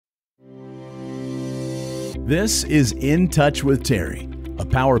This is In Touch with Terry, a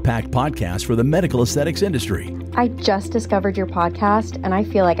power-packed podcast for the medical aesthetics industry. I just discovered your podcast, and I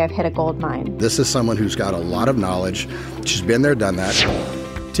feel like I've hit a gold mine. This is someone who's got a lot of knowledge. She's been there, done that.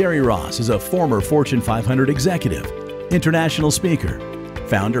 Terry Ross is a former Fortune 500 executive, international speaker,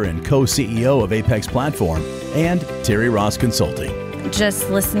 founder and co-CEO of Apex Platform, and Terry Ross Consulting. Just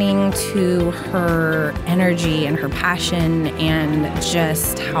listening to her energy and her passion and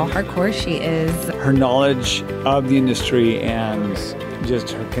just how hardcore she is. Her knowledge of the industry and just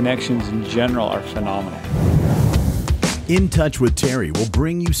her connections in general are phenomenal. In Touch with Terry will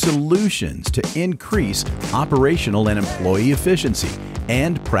bring you solutions to increase operational and employee efficiency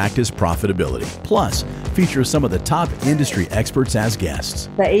and practice profitability. Plus, features some of the top industry experts as guests.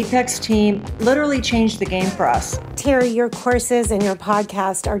 The Apex team literally changed the game for us. Terry, your courses and your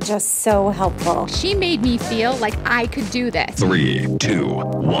podcast are just so helpful. She made me feel like I could do this. 3, 2,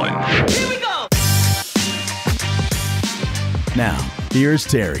 1. Here we go! Now, here's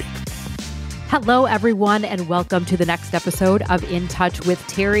Terry. Hello, everyone, and welcome to the next episode of In Touch with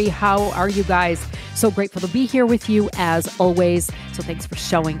Terry. How are you guys? So grateful to be here with you as always. So thanks for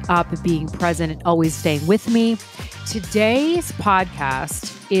showing up, being present, and always staying with me. Today's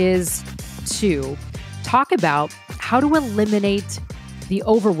podcast is to talk about how to eliminate the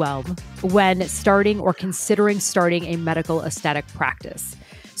overwhelm when starting or considering starting a medical aesthetic practice.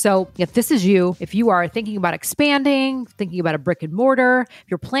 So if this is you, if you are thinking about expanding, thinking about a brick and mortar, if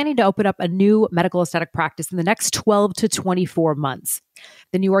you're planning to open up a new medical aesthetic practice in the next 12 to 24 months,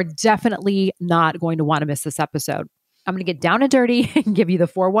 then you are definitely not going to want to miss this episode. I'm going to get down and dirty and give you the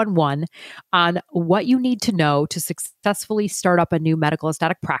 411 on what you need to know to successfully start up a new medical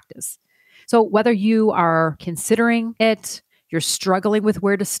aesthetic practice. So whether you are considering it, you're struggling with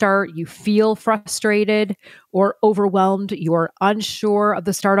where to start, you feel frustrated or overwhelmed, you're unsure of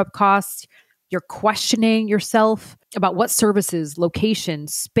the startup costs, you're questioning yourself about what services, location,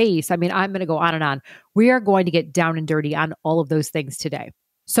 space. I mean, I'm going to go on and on. We are going to get down and dirty on all of those things today.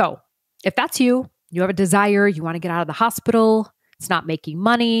 So if that's you, you have a desire, you want to get out of the hospital, it's not making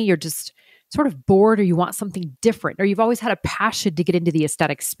money, you're just sort of bored, or you want something different, or you've always had a passion to get into the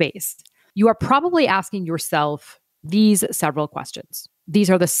aesthetic space, you are probably asking yourself these several questions.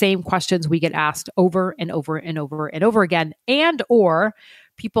 These are the same questions we get asked over and over and over and over again, and or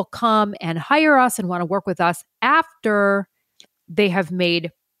people come and hire us and want to work with us after they have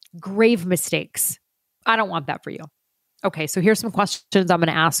made grave mistakes. I don't want that for you. Okay, so here's some questions I'm going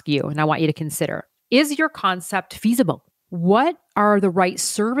to ask you, and I want you to consider. Is your concept feasible? What are the right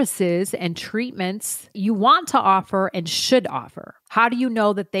services and treatments you want to offer and should offer? How do you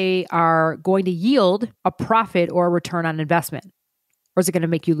know that they are going to yield a profit or a return on investment? Or is it going to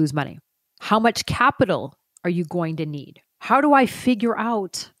make you lose money? How much capital are you going to need? How do I figure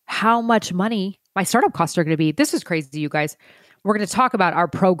out how much money my startup costs are going to be? This is crazy, you guys. We're going to talk about our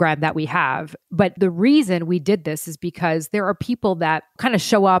program that we have. But the reason we did this is because there are people that kind of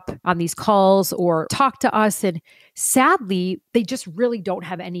show up on these calls or talk to us, and sadly, they just really don't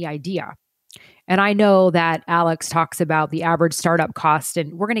have any idea. And I know that Alex talks about the average startup cost,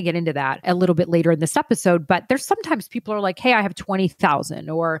 and we're going to get into that a little bit later in this episode. But there's sometimes people are like, hey, I have 20,000,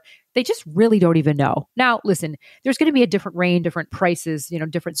 or they just really don't even know. Now, listen, there's going to be a different range, different prices,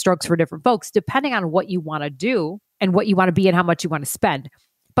 different strokes for different folks, depending on what you want to do and what you want to be and how much you want to spend.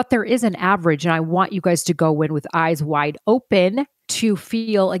 But there is an average, and I want you guys to go in with eyes wide open to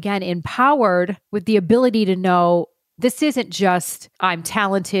feel, again, empowered with the ability to know this isn't just I'm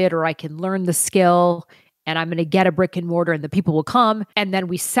talented or I can learn the skill and I'm going to get a brick and mortar and the people will come, and then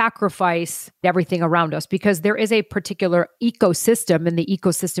we sacrifice everything around us, because there is a particular ecosystem, and the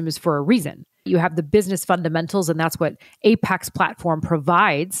ecosystem is for a reason. You have the business fundamentals, and that's what Apex Platform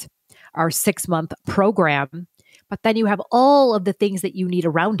provides, our 6-month program. But then you have all of the things that you need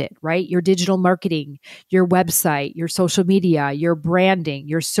around it, right? Your digital marketing, your website, your social media, your branding,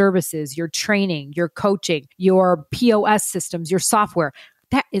 your services, your training, your coaching, your POS systems, your software.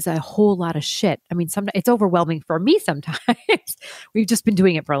 That is a whole lot of shit. I mean, sometimes it's overwhelming for me sometimes. We've just been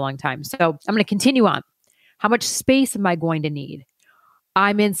doing it for a long time. So I'm going to continue on. How much space am I going to need?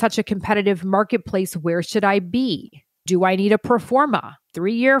 I'm in such a competitive marketplace. Where should I be? Do I need a PROFORMA?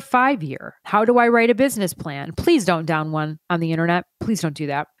 3-year, 5-year? How do I write a business plan? Please don't down one on the internet. Please don't do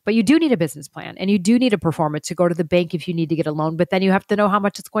that. But you do need a business plan, and you do need a PROFORMA to go to the bank if you need to get a loan, but then you have to know how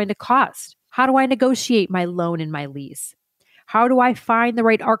much it's going to cost. How do I negotiate my loan and my lease? How do I find the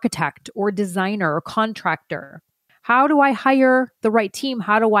right architect or designer or contractor? How do I hire the right team?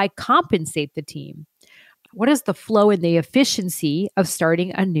 How do I compensate the team? What is the flow and the efficiency of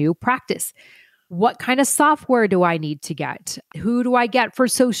starting a new practice? What kind of software do I need to get? Who do I get for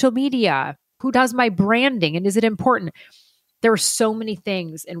social media? Who does my branding? And is it important? There are so many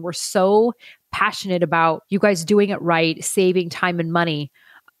things, and we're so passionate about you guys doing it right, saving time and money.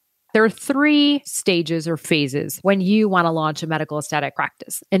 There are 3 stages or phases when you want to launch a medical aesthetic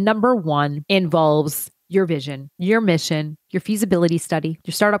practice. And number 1 involves your vision, your mission, your feasibility study,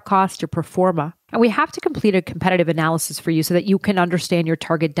 your startup cost, your PROFORMA. And we have to complete a competitive analysis for you so that you can understand your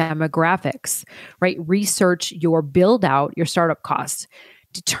target demographics, right? Research your build out, your startup costs,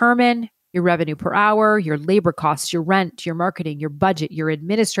 determine your revenue per hour, your labor costs, your rent, your marketing, your budget, your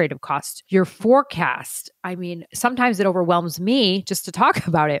administrative costs, your forecast. I mean, sometimes it overwhelms me just to talk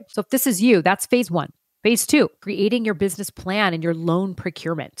about it. So if this is you, that's phase 1. Phase 2, creating your business plan and your loan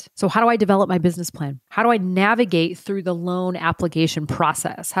procurement. So how do I develop my business plan? How do I navigate through the loan application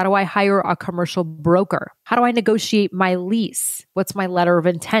process? How do I hire a commercial broker? How do I negotiate my lease? What's my letter of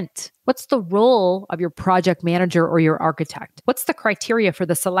intent? What's the role of your project manager or your architect? What's the criteria for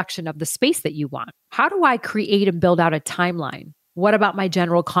the selection of the space that you want? How do I create and build out a timeline? What about my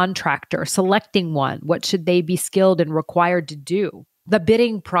general contractor? Selecting one. What should they be skilled and required to do? The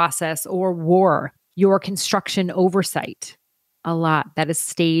bidding process or war. Your construction oversight, a lot. That is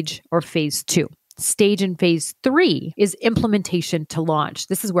stage or phase 2. Stage in phase 3 is implementation to launch.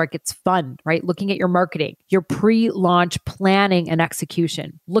 This is where it gets fun, right? Looking at your marketing, your pre-launch planning and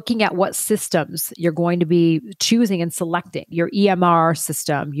execution, looking at what systems you're going to be choosing and selecting, your EMR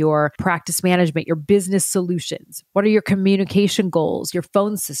system, your practice management, your business solutions. What are your communication goals, your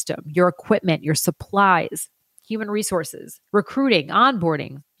phone system, your equipment, your supplies, human resources, recruiting,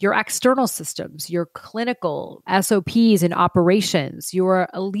 onboarding, your external systems, your clinical SOPs and operations, your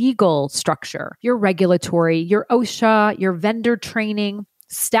legal structure, your regulatory, your OSHA, your vendor training,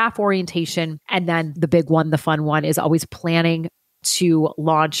 staff orientation. And then the big one, the fun one, is always planning to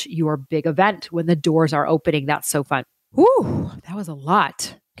launch your big event when the doors are opening. That's so fun. Whew, that was a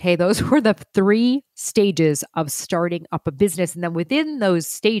lot. Okay, those were the 3 stages of starting up a business. And then within those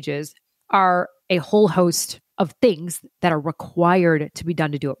stages are a whole host of things that are required to be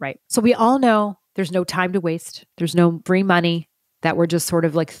done to do it right. So we all know there's no time to waste. There's no free money that we're just sort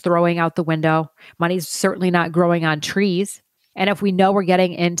of like throwing out the window. Money's certainly not growing on trees. And if we know we're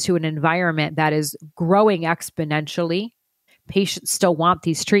getting into an environment that is growing exponentially, patients still want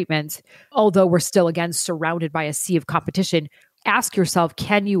these treatments, although we're still, again, surrounded by a sea of competition. Ask yourself,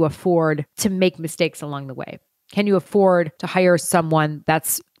 can you afford to make mistakes along the way? Can you afford to hire someone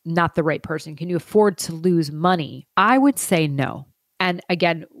that's not the right person? Can you afford to lose money? I would say no. And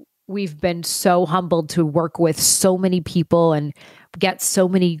again, we've been so humbled to work with so many people and get so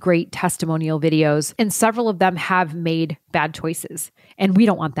many great testimonial videos. And several of them have made bad choices. And we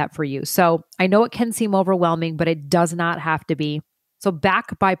don't want that for you. So I know it can seem overwhelming, but it does not have to be. So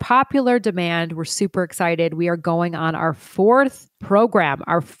back by popular demand, we're super excited. We are going on our 4th program,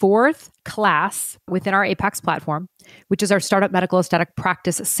 our 4th class within our Apex platform, which is our Startup Medical Aesthetic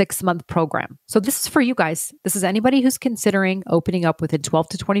Practice 6-month program. So this is for you guys. This is anybody who's considering opening up within 12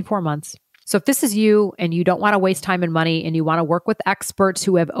 to 24 months. So if this is you and you don't want to waste time and money and you want to work with experts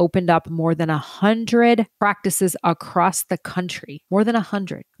who have opened up more than 100 practices across the country, more than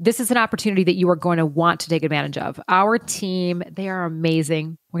 100, this is an opportunity that you are going to want to take advantage of. Our team, they are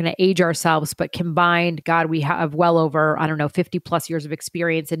amazing. We're going to age ourselves, but combined, God, we have well over, 50 plus years of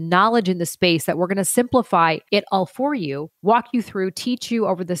experience and knowledge in the space that we're going to simplify it all for you, walk you through, teach you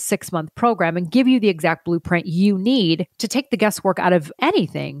over the 6-month program, and give you the exact blueprint you need to take the guesswork out of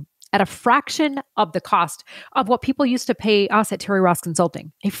anything at a fraction of the cost of what people used to pay us at Terry Ross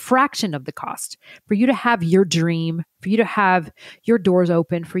Consulting, a fraction of the cost for you to have your dream, for you to have your doors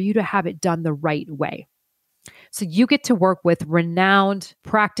open, for you to have it done the right way. So you get to work with renowned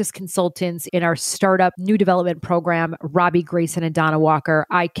practice consultants in our startup new development program, Robbie Grayson and Donna Walker.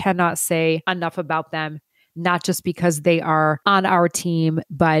 I cannot say enough about them. Not just because they are on our team,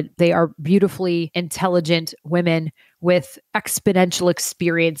 but they are beautifully intelligent women with exponential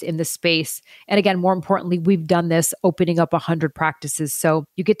experience in the space. And again, more importantly, we've done this opening up 100 practices. So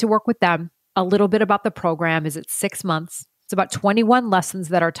you get to work with them. A little bit about the program is it's 6 months. It's about 21 lessons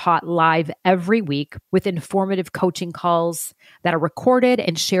that are taught live every week with informative coaching calls that are recorded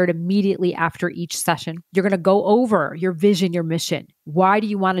and shared immediately after each session. You're going to go over your vision, your mission. Why do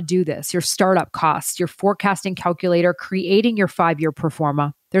you want to do this? Your startup costs, your forecasting calculator, creating your 5-year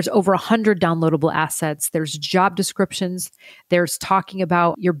PROFORMA. There's over 100 downloadable assets. There's job descriptions. There's talking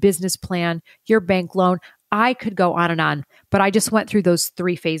about your business plan, your bank loan. I could go on and on, but I just went through those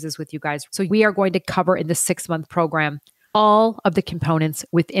 3 phases with you guys. So we are going to cover in the 6-month program all of the components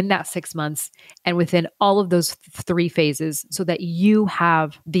within that 6 months and within all of those 3 phases so that you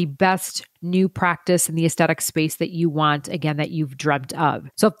have the best new practice in the aesthetic space that you want, again, that you've dreamt of.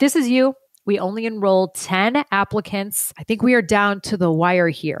 So if this is you We only enrolled 10 applicants. I think we are down to the wire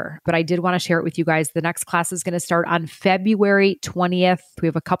here, but I did want to share it with you guys. The next class is going to start on February 20th. We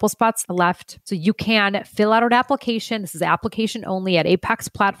have a couple spots left. So you can fill out an application. This is application only at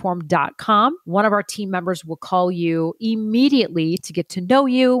apexplatform.com. One of our team members will call you immediately to get to know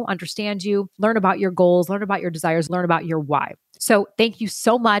you, understand you, learn about your goals, learn about your desires, learn about your why. So thank you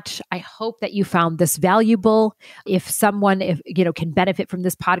so much. I hope that you found this valuable. If someone can benefit from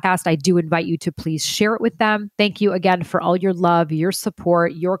this podcast, I do invite you to please share it with them. Thank you again for all your love, your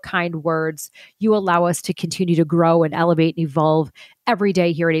support, your kind words. You allow us to continue to grow and elevate and evolve every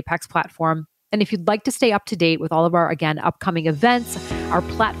day here at Apex Platform. And if you'd like to stay up to date with all of our, again, upcoming events, our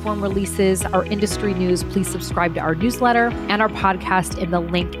platform releases, our industry news, please subscribe to our newsletter and our podcast in the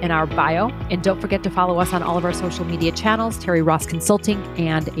link in our bio. And don't forget to follow us on all of our social media channels, Terry Ross Consulting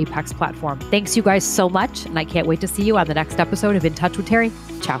and Apex Platform. Thanks you guys so much. And I can't wait to see you on the next episode of In Touch with Terry.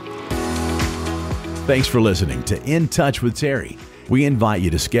 Ciao. Thanks for listening to In Touch with Terry. We invite you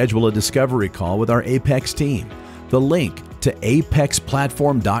to schedule a discovery call with our Apex team. The link to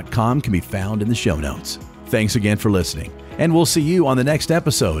apexplatform.com can be found in the show notes. Thanks again for listening, and we'll see you on the next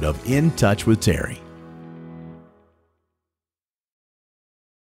episode of In Touch with Terry.